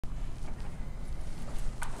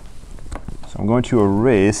I'm going to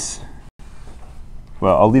erase,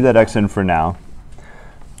 well, I'll leave that x in for now.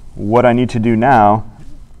 What I need to do now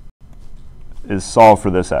is solve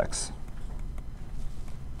for this x.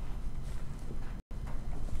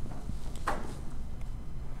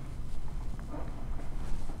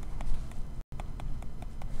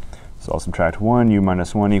 So I'll subtract 1, u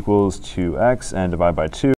minus 1 equals 2x, and divide by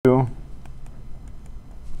 2.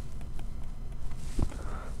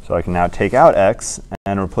 So I can now take out x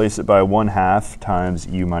and replace it by 1/2 times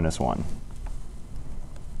u minus 1.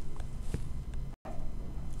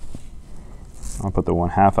 I'll put the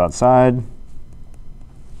 1/2 outside.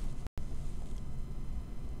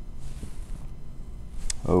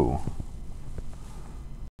 Oh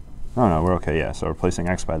no, we're OK, yeah. So replacing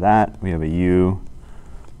x by that, we have a u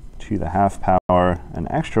to the half power, an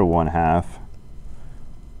extra 1/2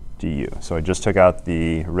 du. So I just took out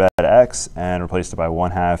the red x and replaced it by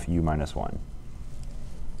 1/2 u minus 1.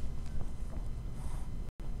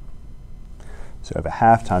 So I have a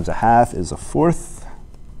half times a half is a fourth.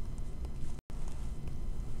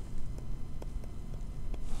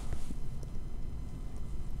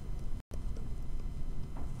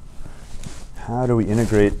 How do we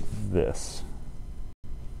integrate this?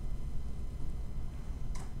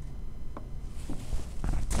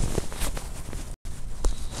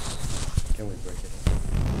 Can we break it up?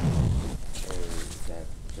 Or is that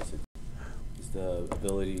just is the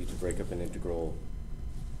ability to break up an integral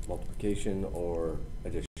multiplication or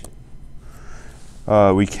addition?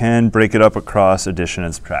 We can break it up across addition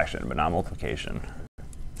and subtraction, but not multiplication.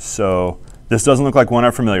 So this doesn't look like one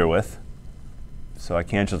I'm familiar with. So I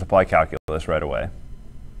can't just apply calculus right away.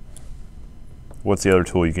 What's the other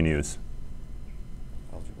tool you can use?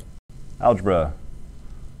 Algebra. Algebra.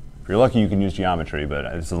 If you're lucky, you can use geometry, but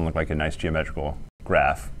this doesn't look like a nice geometrical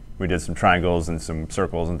graph. We did some triangles and some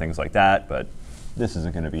circles and things like that, but this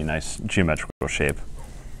isn't going to be a nice geometrical shape.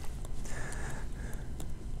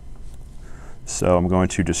 So I'm going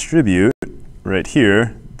to distribute right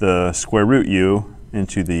here the square root u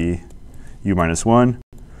into the u minus 1.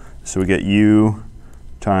 So we get u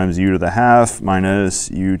times u to the half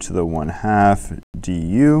minus u to the 1/2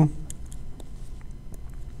 du.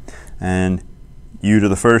 And u to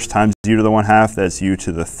the first times u to the 1/2, that's u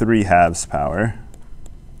to the 3/2 power.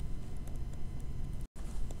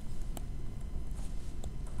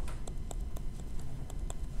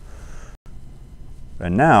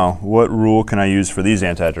 And now, what rule can I use for these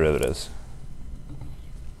antiderivatives?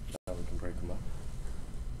 We can break them up.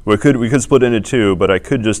 We could split into two, but I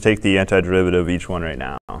could just take the antiderivative of each one right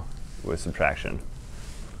now with subtraction.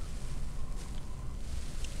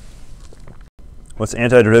 What's the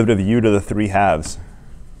antiderivative of u to the 3/2?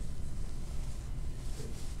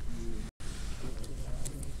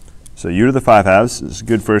 So u to the 5/2 is a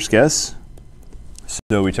good first guess.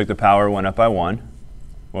 So we took the power, went up by 1.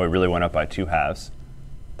 Well, it really went up by 2/2.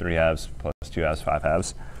 3/2 plus 2/2,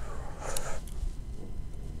 5/2.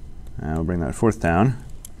 And we'll bring that fourth down.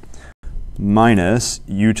 Minus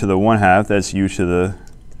u to the 1/2, that's u to the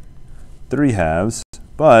 3/2.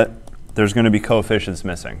 But there's going to be coefficients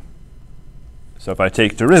missing. So if I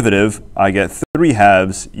take derivative, I get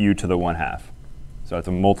 3/2 u to the 1/2. So I have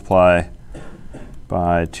to multiply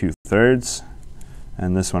by 2/3.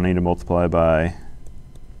 And this one I need to multiply by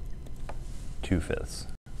 2/5.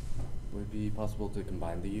 Would it be possible to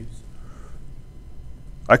combine the u's?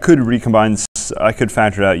 I could recombine, I could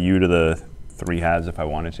factor out u to the 3/2 if I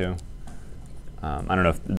wanted to. I don't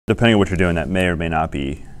know, depending on what you're doing, that may or may not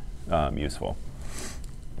be useful.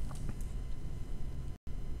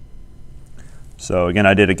 So again,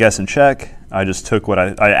 I did a guess and check. I just took what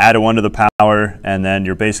I added 1 to the power, and then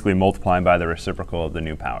you're basically multiplying by the reciprocal of the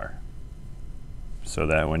new power. So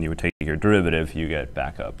that when you would take your derivative, you get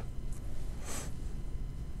back up.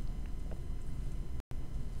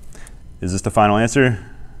 Is this the final answer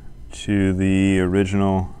to the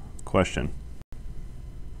original question?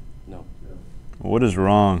 No. What is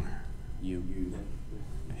wrong? U.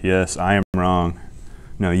 Yes, I am wrong.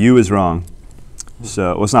 No, u is wrong.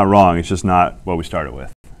 So well, it's not wrong, it's just not what we started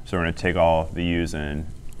with. So we're going to take all the u's and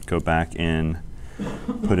go back in,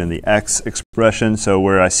 put in the x expression. So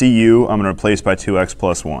where I see u, I'm going to replace by 2x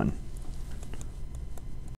plus 1.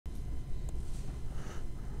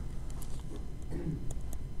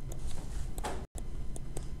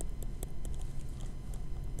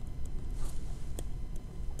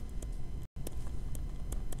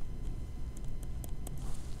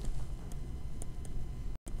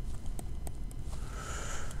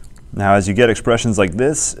 Now, as you get expressions like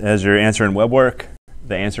this, as you're answering web work,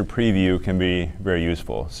 the answer preview can be very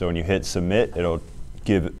useful. So when you hit submit, it'll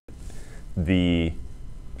give the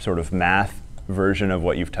sort of math version of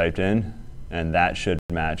what you've typed in. and that should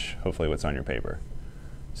match, hopefully, what's on your paper.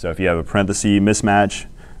 So if you have a parenthesis mismatch,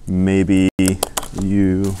 maybe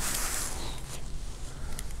you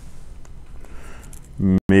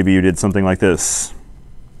did something like this.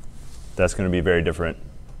 That's going to be a very different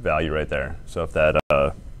value right there. So if that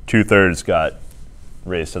 2/3 got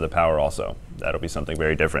raised to the power also, that'll be something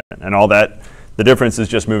very different. And all that, the difference is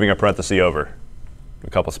just moving a parenthesis over a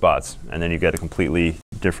couple spots, and then you get a completely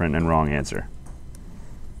different and wrong answer.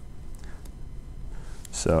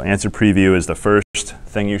 So answer preview is the first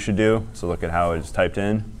thing you should do. So look at how it's typed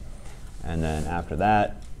in. And then after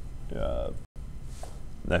that,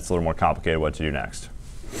 that's a little more complicated what to do next.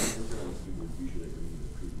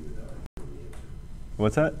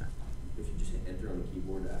 What's that? If you just hit enter on the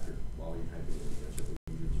keyboard while you're typing in the answer,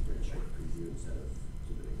 you just bring a straight preview instead of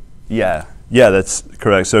submitting. Yeah, that's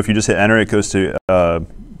correct. So if you just hit enter, it goes to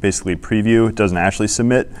basically preview. It doesn't actually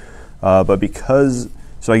submit. But because,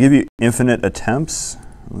 so I give you infinite attempts.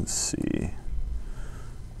 Let's see.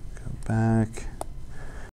 Go back.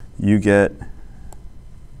 You get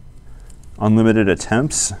unlimited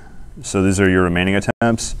attempts. So these are your remaining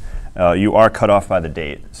attempts. You are cut off by the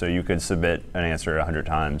date. So you could submit an answer 100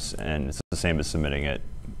 times, and it's the same as submitting it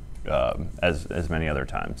as many other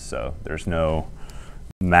times. So there's no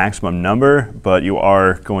maximum number, but you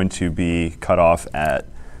are going to be cut off at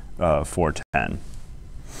 410.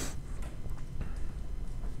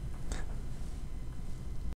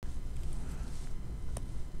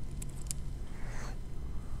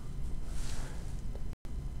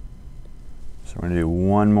 So we're going to do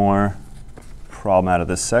one more problem out of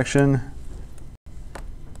this section.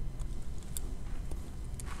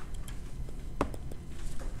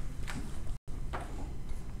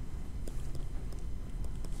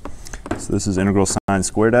 So this is integral sine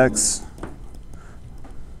squared x.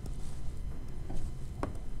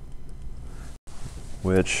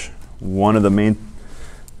 Which one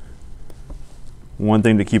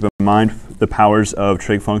thing to keep in mind, the powers of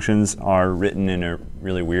trig functions are written in a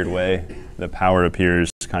really weird way. The power appears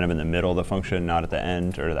kind of in the middle of the function, not at the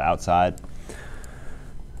end or the outside.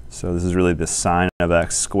 So this is really the sine of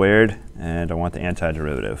x squared, and I want the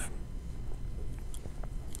antiderivative.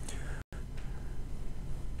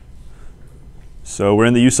 So we're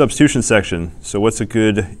in the u substitution section. So what's a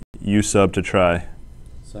good u sub to try?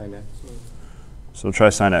 Sine x. So try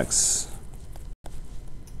sine x.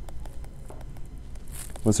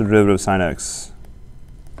 What's the derivative of sine x?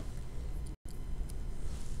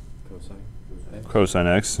 Cosine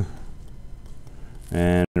x.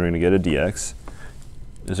 And we're going to get a dx.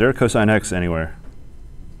 Is there a cosine x anywhere?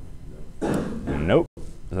 Nope.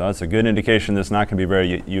 So that's a good indication that's not going to be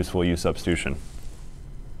very useful u substitution.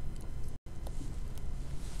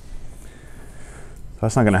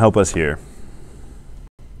 That's not going to help us here.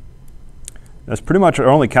 That's pretty much our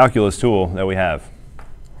only calculus tool that we have.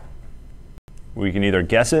 We can either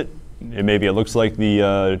guess it, maybe it looks like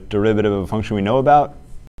the derivative of a function we know about,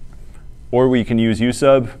 or we can use u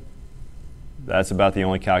sub. That's about the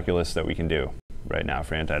only calculus that we can do right now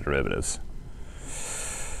for antiderivatives.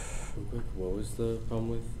 What was the problem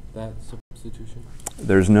with that substitution?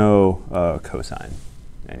 There's no cosine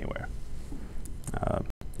anywhere.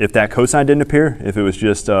 If that cosine didn't appear, if it was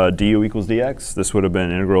just du equals dx, this would have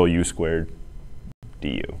been integral u squared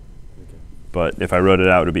du. Okay. But if I wrote it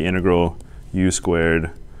out, it would be integral u squared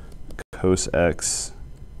cos x.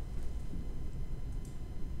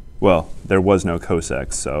 Well, there was no cos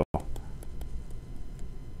x, so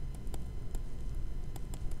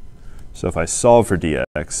if I solve for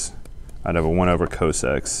dx, I'd have a 1 over cos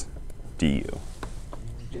x du.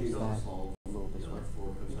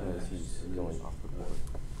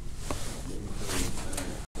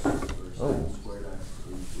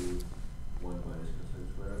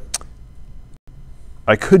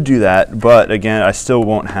 I could do that, but again, I still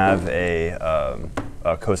won't have a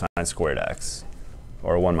cosine squared x,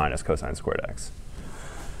 or 1 minus cosine squared x.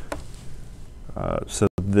 So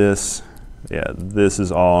this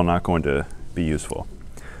is all not going to be useful.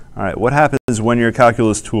 All right, what happens when your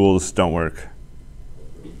calculus tools don't work?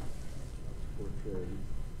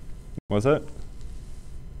 What's that?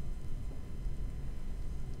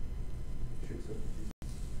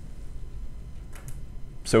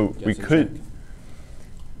 So we could.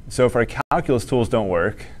 So if our calculus tools don't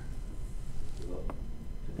work,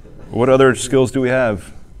 what other skills do we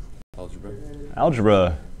have? Algebra.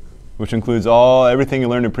 Algebra, which includes everything you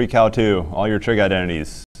learned in pre-cal 2, all your trig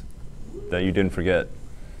identities that you didn't forget.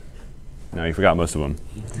 No, you forgot most of them.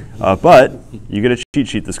 But you get a cheat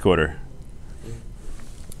sheet this quarter.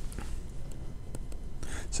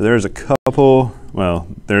 So there's a couple, well,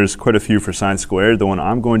 there's quite a few for sine squared. The one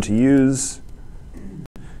I'm going to use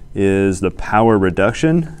is the power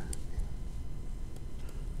reduction.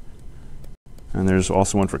 And there's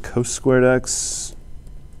also one for cos squared x.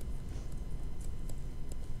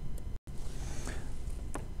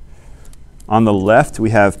 On the left, we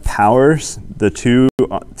have powers. The twos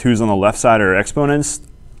on the left side are exponents.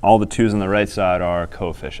 All the twos on the right side are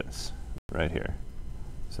coefficients, right here.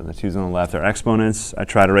 So the twos on the left are exponents. I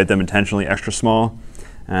try to write them intentionally extra small.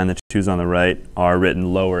 And the twos on the right are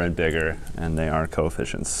written lower and bigger, and they are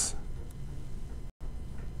coefficients.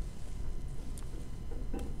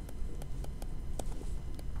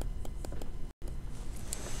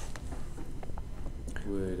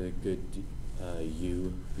 Would a good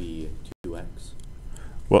u be 2x?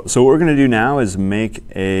 Well, so what we're going to do now is make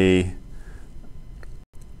a,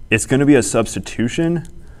 it's going to be a substitution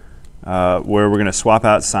where we're going to swap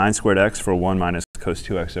out sine squared x for 1 minus cos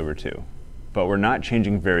 2x over 2. But we're not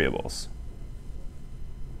changing variables.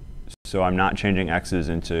 So I'm not changing x's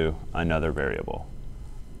into another variable.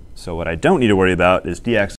 So what I don't need to worry about is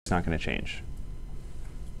dx is not going to change.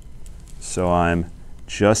 So I'm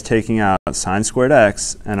just taking out sine squared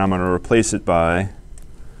x, and I'm going to replace it by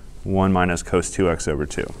 1 minus cos 2x over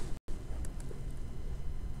 2.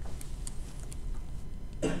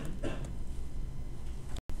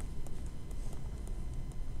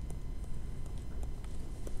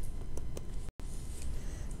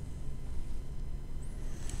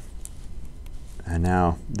 And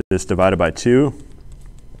now this divided by 2,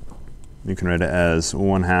 you can write it as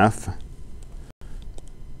 1/2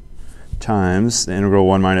 times the integral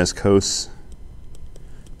 1 minus cos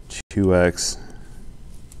 2x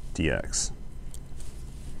dx.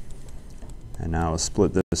 And now I'll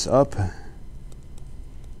split this up.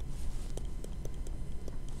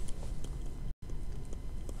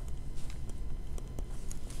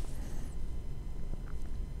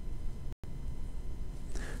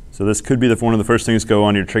 So this could be one of the first things to go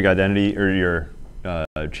on your trig identity or your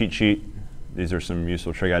cheat sheet. These are some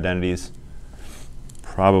useful trig identities.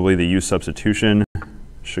 Probably the u substitution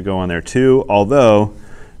should go on there too, although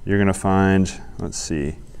you're going to find, let's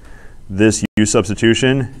see, this u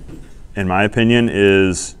substitution, in my opinion,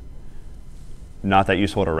 is not that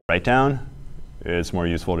useful to write down. It's more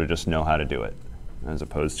useful to just know how to do it as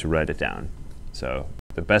opposed to write it down. So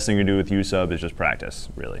the best thing to do with u sub is just practice,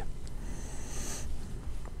 really.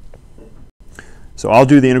 So I'll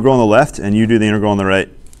do the integral on the left, and you do the integral on the right.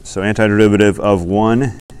 So antiderivative of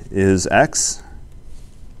 1 is x.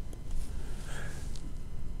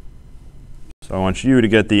 So I want you to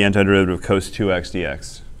get the antiderivative of cos 2x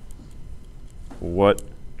dx. What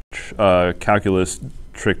calculus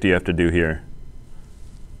trick do you have to do here?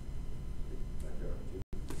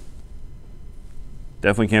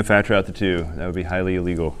 Definitely can't factor out the 2. That would be highly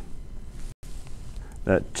illegal.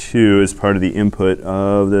 That 2 is part of the input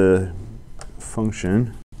of the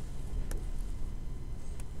function.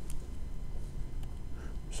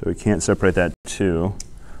 So we can't separate that 2.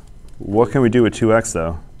 What can we do with 2x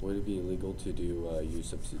though? Would it be illegal to do u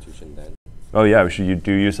substitution then? Oh yeah, we should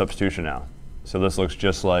do u substitution now. So this looks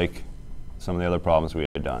just like some of the other problems we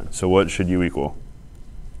had done. So what should u equal?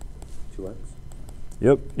 2x?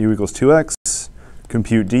 Yep, u equals 2x.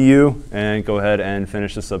 Compute du and go ahead and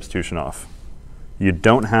finish the substitution off. You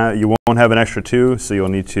won't have an extra 2, so you'll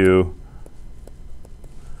need to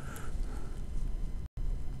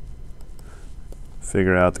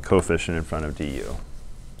figure out the coefficient in front of du.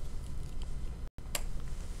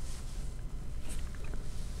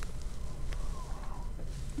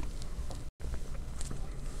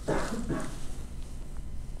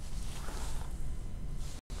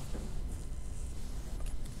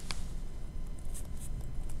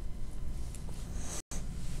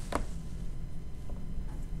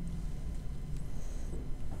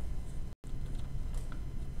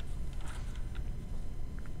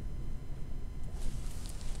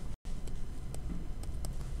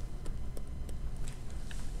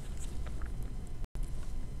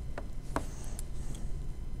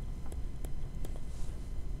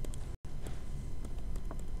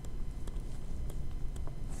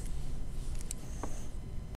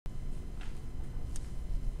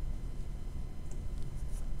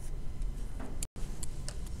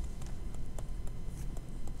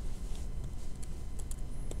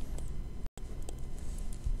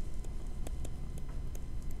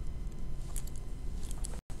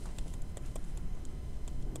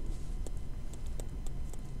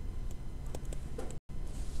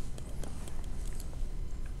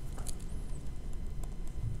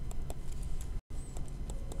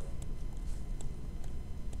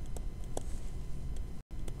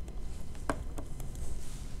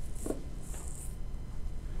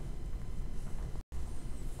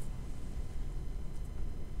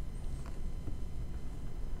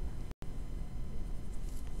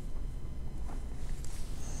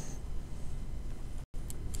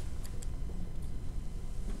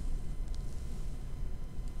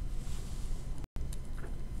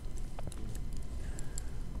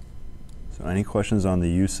 So any questions on the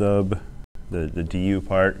u sub, the du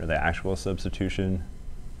part, or the actual substitution?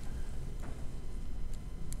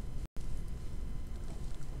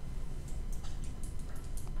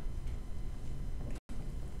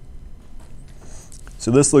 So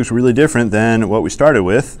this looks really different than what we started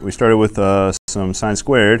with. We started with some sine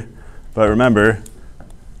squared, but remember,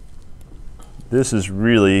 this is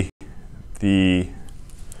really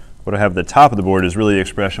what I have at the top of the board is really the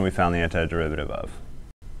expression we found the antiderivative of.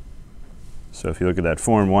 So if you look at that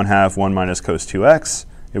form, 1/2 1 minus cos 2x,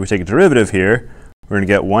 if we take a derivative here, we're going to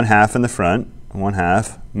get 1/2 in the front,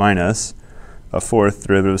 1/2 minus a fourth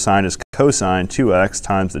derivative of sine is cosine 2x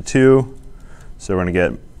times the 2. So we're going to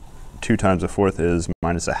get 2 times the fourth is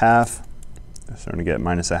minus 1/2. So we're going to get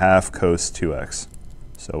minus 1/2 cos 2x.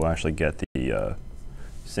 So we'll actually get the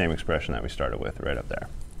same expression that we started with right up there.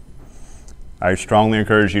 I strongly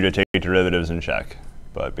encourage you to take derivatives and check.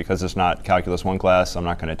 But because it's not Calculus 1 class, I'm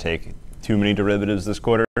not going to take too many derivatives this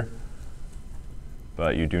quarter.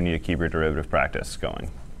 But you do need to keep your derivative practice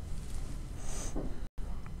going.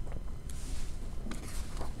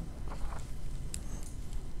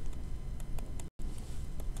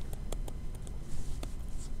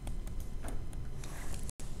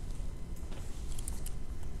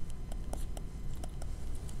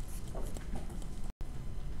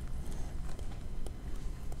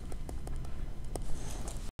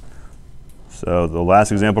 So the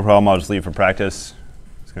last example problem I'll just leave for practice.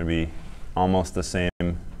 It's going to be almost the same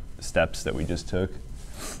steps that we just took,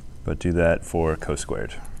 but do that for cos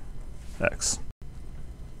squared x.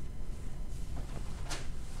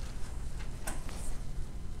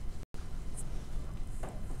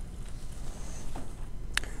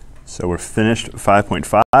 So we're finished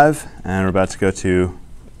 5.5, and we're about to go to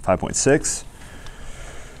 5.6.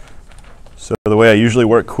 So the way I usually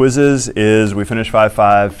work quizzes is we finish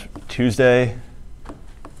 5.5 Tuesday.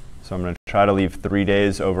 So I'm going to try to leave 3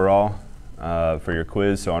 days overall for your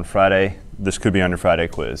quiz. So on Friday, this could be under Friday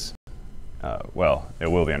quiz. Well, it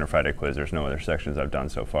will be under Friday quiz. There's no other sections I've done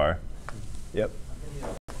so far. Yep.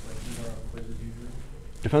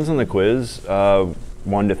 Depends on the quiz.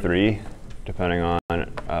 1 to 3, depending on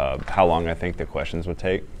how long I think the questions would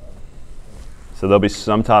take. So there'll be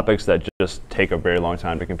some topics that just take a very long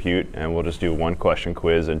time to compute, and we'll just do one question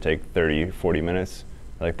quiz and take 30, 40 minutes,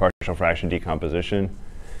 like partial fraction decomposition.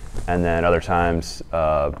 And then other times,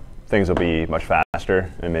 things will be much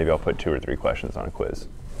faster, and maybe I'll put 2 or 3 questions on a quiz.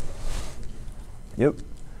 Yep.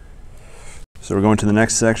 So we're going to the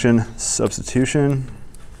next section, substitution.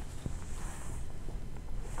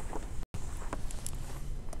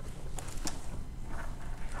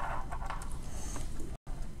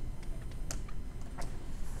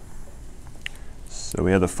 So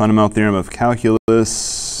we have the fundamental theorem of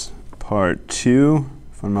calculus, part 2.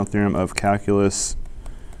 Fundamental theorem of calculus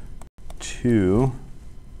 2.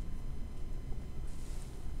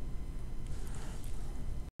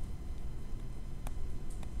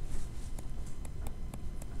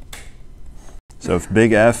 So if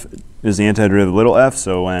big F is the antiderivative of little f,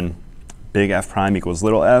 so when big F prime equals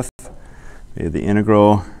little f, we have the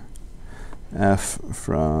integral f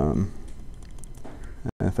from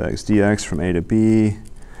fx dx from a to b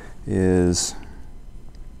is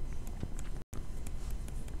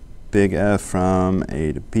big F from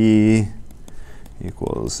a to b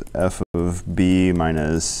equals f of b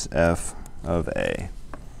minus f of a.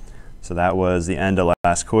 So that was the end of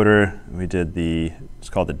last quarter. We did it's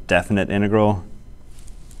called the definite integral.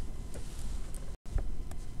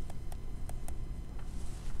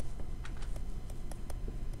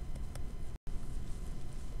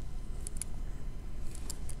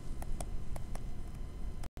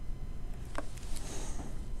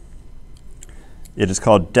 It is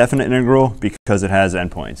called definite integral because it has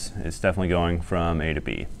endpoints. It's definitely going from A to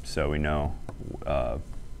B. So we know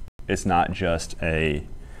it's not just a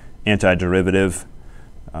antiderivative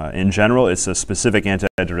in general. It's a specific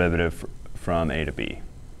antiderivative from A to B.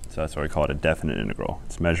 So that's why we call it a definite integral.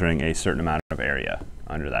 It's measuring a certain amount of area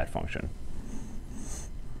under that function.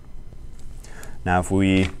 Now if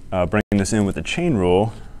we bring this in with the chain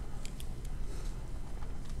rule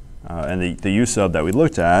and the u sub that we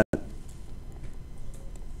looked at,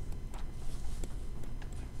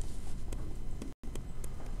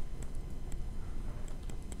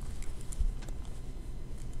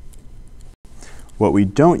 what we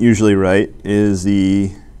don't usually write is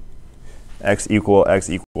the x equal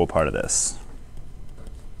part of this.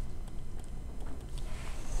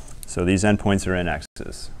 So these endpoints are in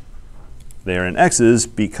x's. They are in x's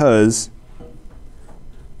because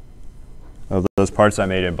of those parts I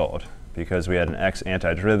made in bold, because we had an x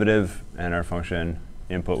antiderivative and our function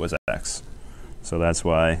input was x. So that's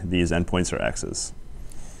why these endpoints are x's.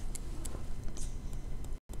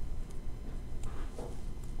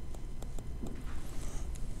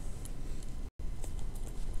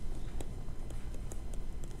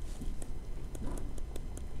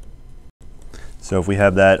 So if we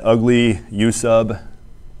have that ugly u sub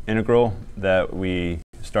integral that we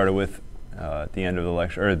started with at the end of the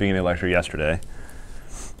lecture, or at the beginning of the lecture yesterday,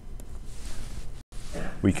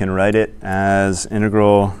 we can write it as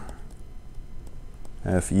integral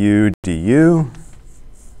fu du,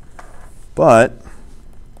 but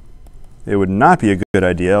it would not be a good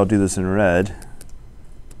idea, I'll do this in red,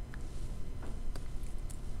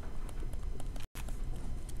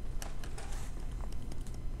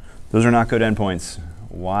 those are not good endpoints.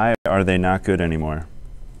 Why are they not good anymore?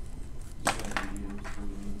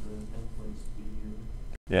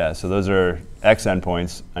 Yeah, so those are x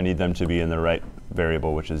endpoints. I need them to be in the right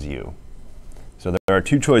variable, which is u. So there are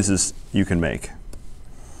two choices you can make.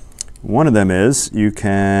 One of them is you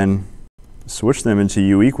can switch them into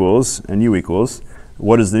u equals and u equals.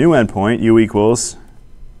 What is the new endpoint? U equals,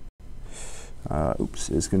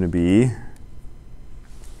 is going to be,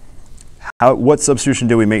 what substitution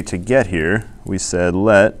did we make to get here? We said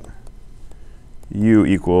let u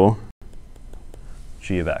equal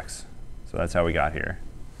g of x. So that's how we got here.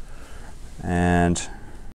 And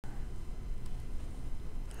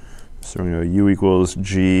so we know u equals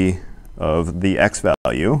g of the x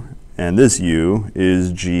value, and this u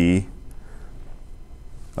is g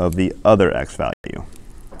of the other x value.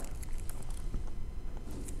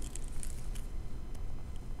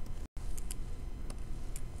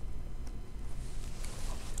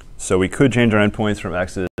 So we could change our endpoints from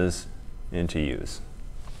x's into u's.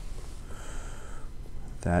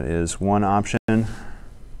 That is one option.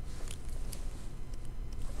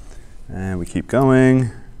 And we keep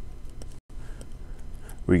going.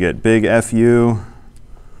 We get big fu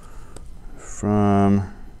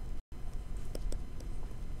from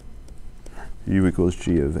u equals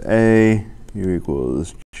g of a, u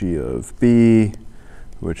equals g of b,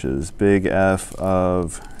 which is big F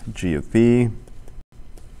of g of b,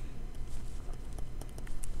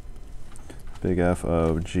 big F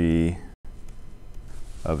of g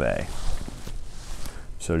of a.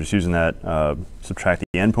 So just using that, subtract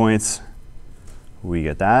the endpoints, we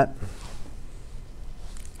get that.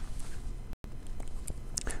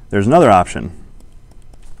 There's another option.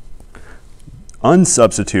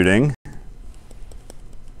 Unsubstituting,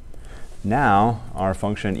 now our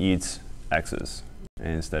function eats x's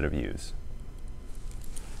instead of u's.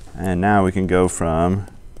 And now we can go from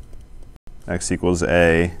x equals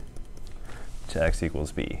a to x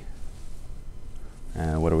equals b.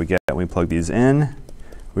 And what do we get when we plug these in?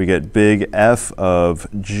 We get big F of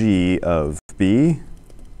g of b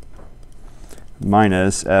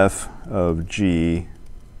minus F of g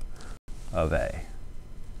of a.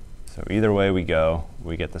 So either way we go,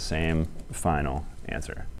 we get the same final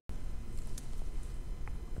answer.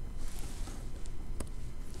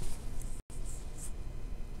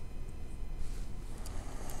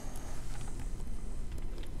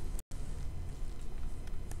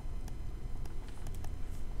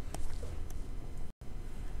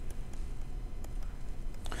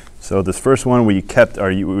 So this first one, we kept our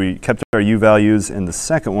u values. In the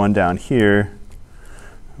second one down here,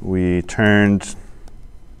 we turned,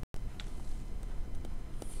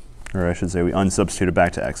 or I should say we unsubstituted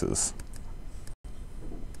back to x's.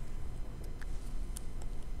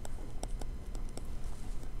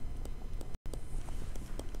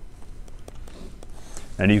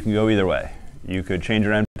 And you can go either way. You could change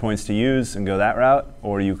your endpoints to u's and go that route,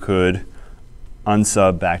 or you could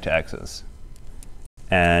unsub back to x's.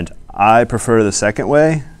 And I prefer the second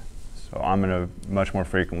way, so I'm going to much more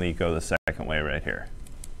frequently go the second way right here.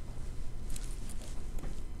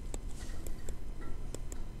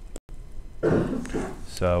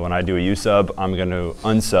 So when I do a u sub, I'm going to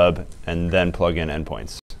unsub and then plug in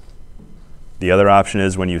endpoints. The other option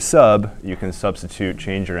is when you sub, you can substitute,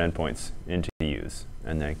 change your endpoints into u's,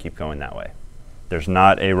 and then keep going that way. There's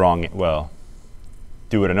not a wrong, well,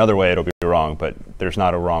 do it another way, it'll be wrong, but there's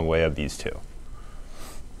not a wrong way of these two.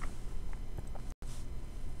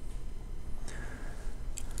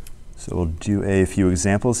 So we'll do a few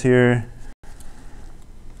examples here.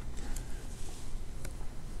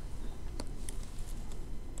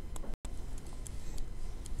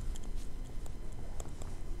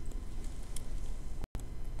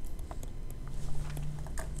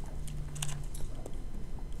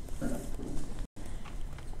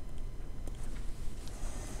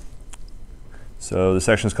 So the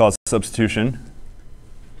section is called substitution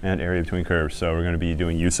and area between curves. So we're going to be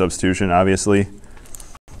doing u substitution, obviously.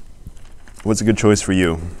 What's a good choice for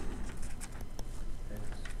you?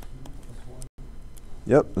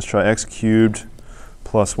 Yep, let's try x cubed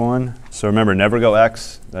plus 1. So remember, never go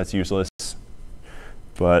x. That's useless.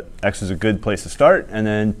 But x is a good place to start, and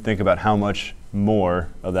then think about how much more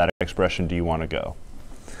of that expression do you want to go.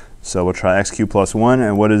 So we'll try x cubed plus 1,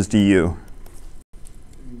 and what is du?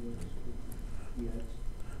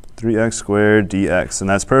 3x squared dx, and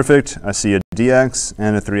that's perfect. I see a dx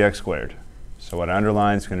and a 3x squared. So what I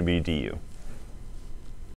underline is going to be du.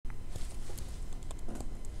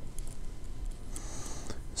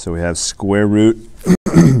 So we have square root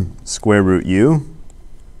square root u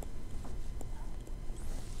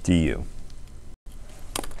du.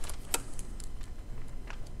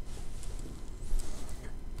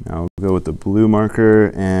 Now we'll go with the blue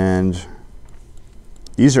marker, and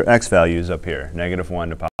these are x values up here, -1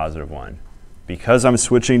 to +1. Because I'm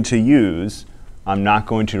switching to u's, I'm not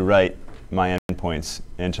going to write my endpoints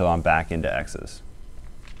until I'm back into x's.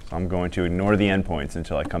 So I'm going to ignore the endpoints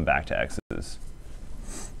until I come back to x's.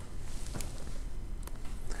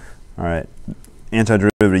 All right,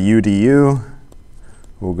 antiderivative u du.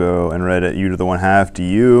 We'll go and write it u to the 1/2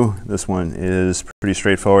 du. This one is pretty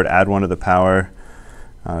straightforward. Add 1 to the power,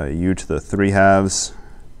 u to the 3/2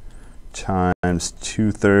 times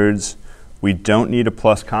 2/3. We don't need a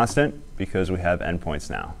plus constant because we have endpoints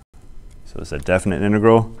now. So it's a definite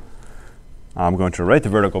integral. I'm going to write the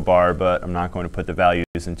vertical bar, but I'm not going to put the values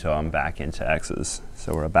until I'm back into x's.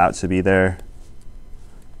 So we're about to be there.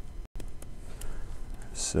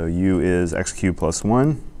 So u is x cubed plus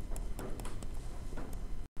 1.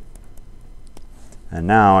 And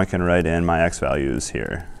now I can write in my x values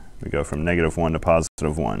here. We go from -1 to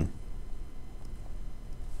 +1.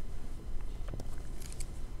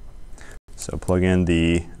 So plug in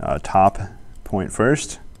the top point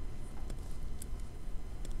first.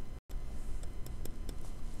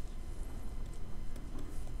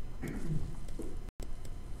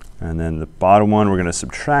 And then the bottom one we're going to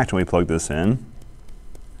subtract when we plug this in.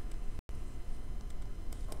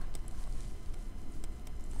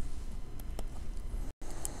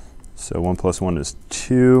 So 1 plus 1 is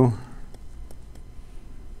 2.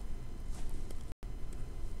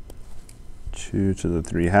 2 to the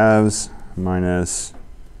 3/2 minus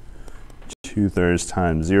 2/3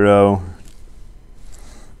 times 0.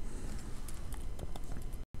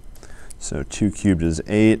 So 2 cubed is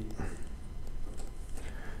 8.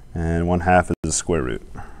 And 1/2 is the square root.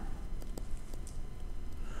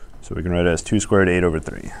 So we can write it as 2 squared 8 over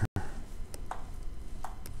 3.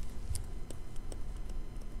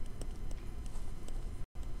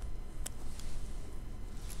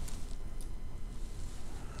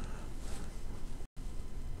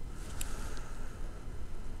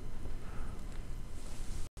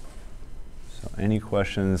 Any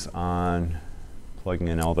questions on plugging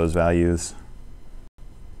in all those values?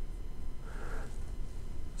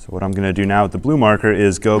 So what I'm going to do now with the blue marker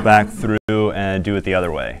is go back through and do it the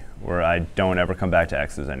other way, where I don't ever come back to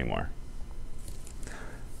x's anymore.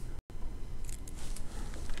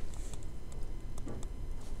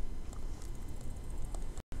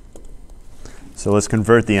 So let's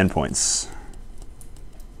convert the endpoints.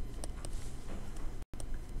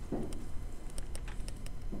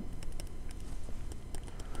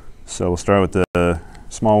 So we'll start with the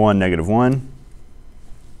small one, -1.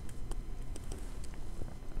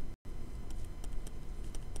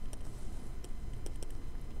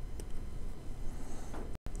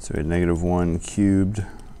 So we had -1 cubed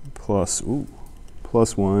plus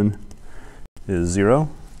 1 is 0.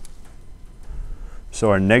 So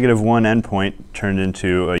our -1 endpoint turned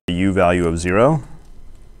into a u value of 0.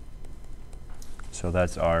 So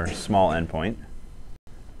that's our small endpoint.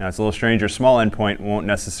 Now it's a little strange, your small endpoint won't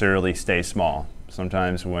necessarily stay small.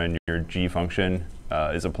 Sometimes when your g function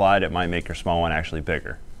is applied, it might make your small one actually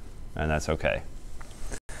bigger, and that's okay.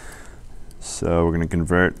 So we're going to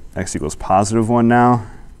convert x equals +1 now.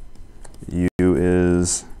 U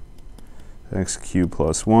is x cubed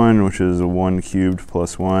plus 1, which is a 1 cubed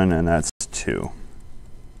plus 1, and that's 2.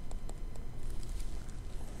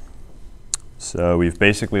 So we've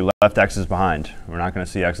basically left x's behind. We're not going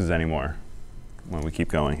to see x's anymore when we keep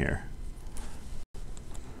going here.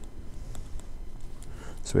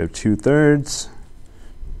 So we have 2/3,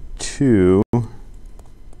 2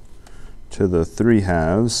 to the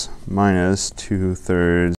 3/2 minus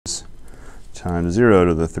 2/3 times 0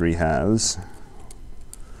 to the 3/2.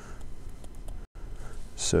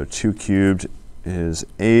 So 2 cubed is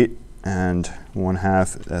 8, and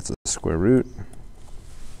 1/2, that's a square root.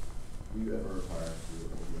 Do you ever require us to do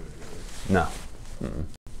it? No.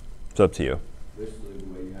 It's up to you. Basically, the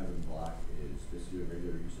way you have it in black is this is a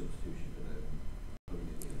regular use substitution, and then putting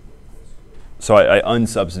it in with this. So I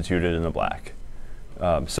unsubstituted in the black.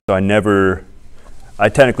 So I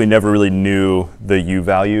technically never really knew the u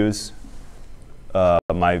values,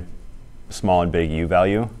 my small and big u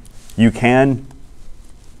value.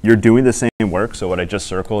 You're doing the same work, so what I just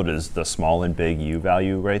circled is the small and big u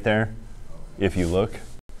value right there. If you look,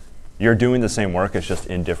 you're doing the same work, it's just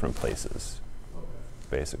in different places,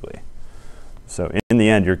 basically. So in the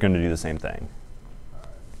end, you're going to do the same thing.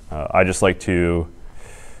 I just like to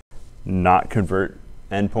not convert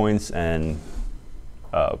endpoints and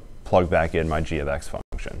plug back in my g of x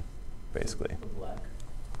function, basically. The black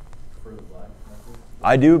method?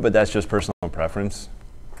 I do, but that's just personal preference.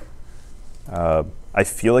 I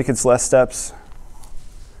feel like it's less steps.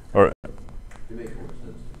 Or It makes more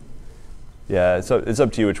sense. yeah, it's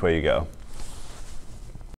up to you which way you go.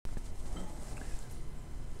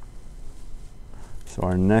 So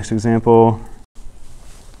our next example.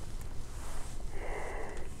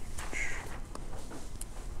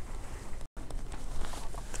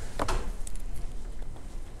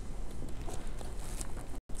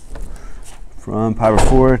 From pi over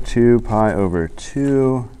 4 to pi over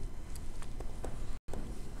 2.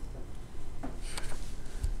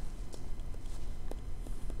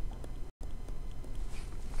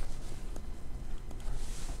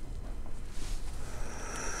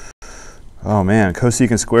 Oh man,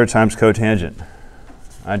 cosecant squared times cotangent.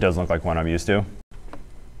 That doesn't look like one I'm used to.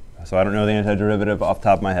 So I don't know the antiderivative off the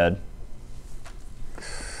top of my head.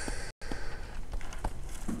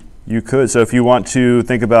 You could, so if you want to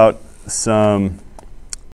think about some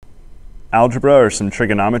algebra or some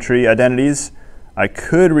trigonometry identities, I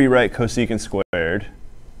could rewrite cosecant squared,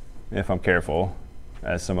 if I'm careful,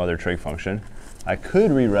 as some other trig function. I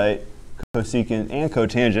could rewrite cosecant and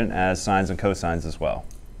cotangent as sines and cosines as well.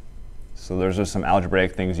 So those are some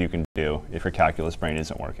algebraic things you can do if your calculus brain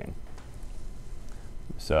isn't working.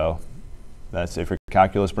 So that's if your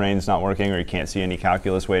calculus brain is not working or you can't see any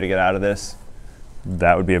calculus way to get out of this,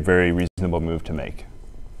 that would be a very reasonable move to make.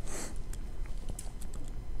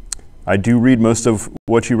 I do read most of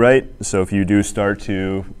what you write, so if you do start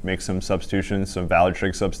to make some substitutions, some valid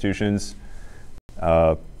trig substitutions,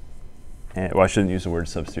 well, I shouldn't use the word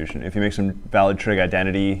substitution. If you make some valid trig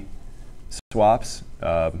identity swaps,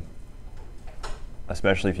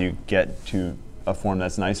 especially if you get to a form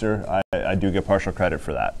that's nicer, I do get partial credit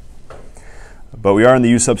for that. But we are in the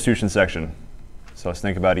u substitution section, so let's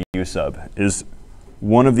think about a u sub. Is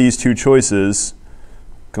one of these two choices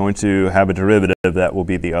going to have a derivative that will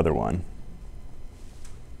be the other one?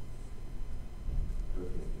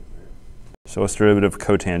 So what's the derivative of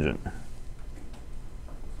cotangent?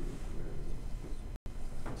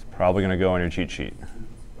 It's probably going to go on your cheat sheet.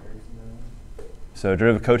 So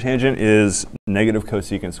derivative of cotangent is negative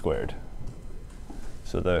cosecant squared.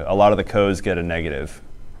 So a lot of the co's get a negative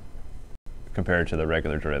compared to the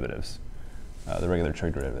regular derivatives, the regular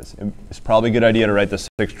trig derivatives. It's probably a good idea to write the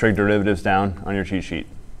 6 trig derivatives down on your cheat sheet.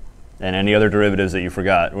 And any other derivatives that you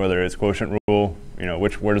forgot, whether it's quotient rule,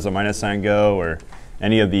 where does the minus sign go, or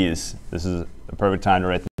any of these, this is the perfect time to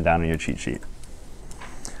write them down on your cheat sheet.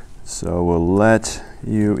 So we'll let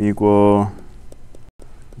u equal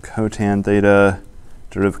cotan theta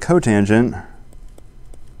derivative cotangent.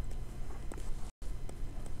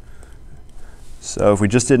 So if we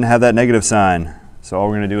just didn't have that negative sign, so all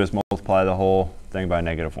we're going to do is multiply the whole thing by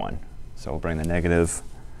 -1. So we'll bring the negative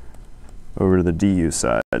over to the du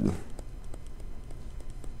side.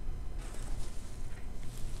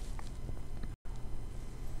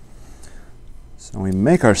 So we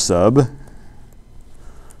make our sub.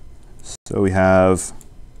 So we have,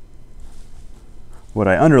 what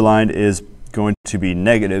I underlined is going to be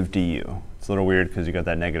negative du. It's a little weird because you got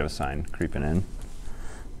that negative sign creeping in.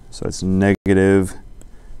 So it's negative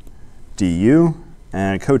du,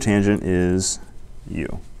 and cotangent is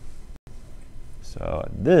u. So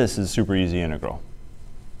this is super easy integral.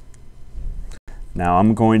 Now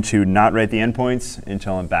I'm going to not write the endpoints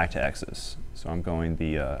until I'm back to x's. So I'm going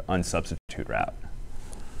the unsubstitute route.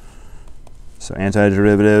 So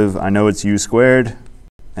antiderivative, I know it's u squared,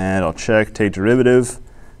 and I'll check, take derivative.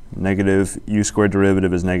 Negative u squared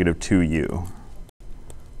derivative is negative 2u.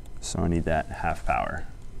 So I need that half power,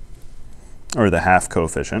 or the half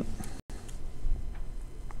coefficient.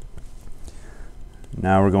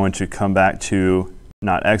 Now we're going to come back to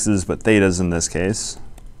not x's, but thetas in this case.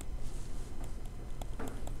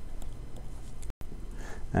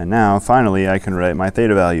 And now, finally, I can write my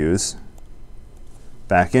theta values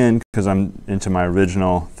back in, because I'm into my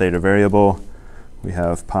original theta variable. We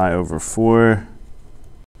have pi over 4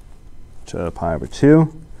 to pi over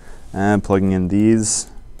 2. And plugging in these,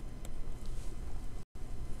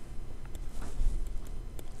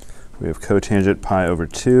 we have cotangent pi over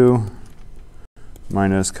 2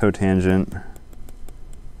 minus cotangent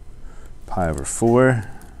pi over 4.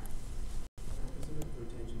 Isn't it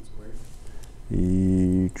cotangent squared?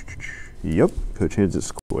 Yep, cotangent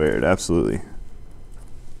squared, absolutely.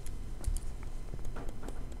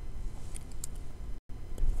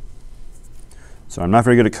 So I'm not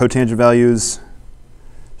very good at cotangent values,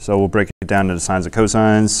 so we'll break it down into sines and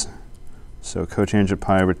cosines. So cotangent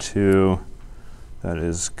pi over 2, that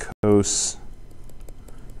is cos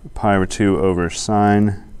pi over 2 over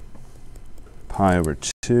sine pi over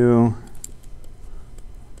 2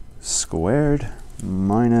 squared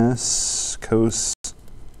minus cos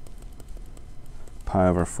pi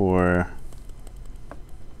over 4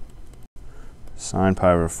 sine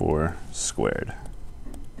pi over 4 squared.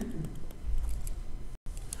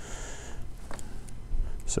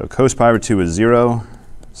 So cos pi over 2 is 0,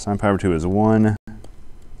 sine pi over 2 is 1.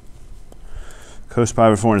 Cos pi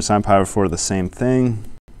over 4 and sine pi over 4 are the same thing.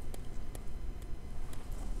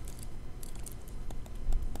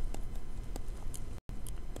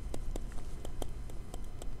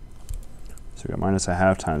 So we got minus a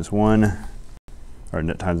half times 1, or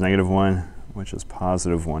times negative 1, which is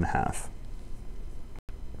positive 1/2.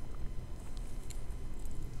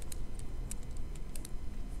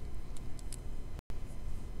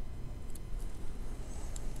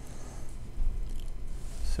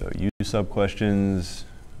 So U sub questions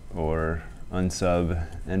or unsub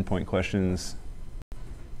endpoint questions.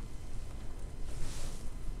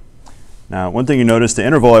 Now, one thing you notice, the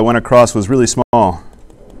interval I went across was really small.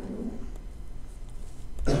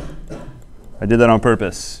 I did that on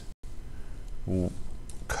purpose.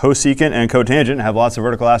 Cosecant and cotangent have lots of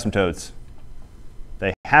vertical asymptotes.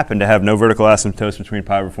 They happen to have no vertical asymptotes between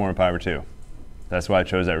pi over 4 and pi over 2. That's why I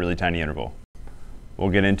chose that really tiny interval. We'll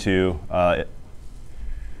get into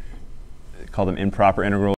call them improper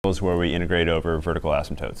integrals, where we integrate over vertical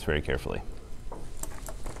asymptotes very carefully.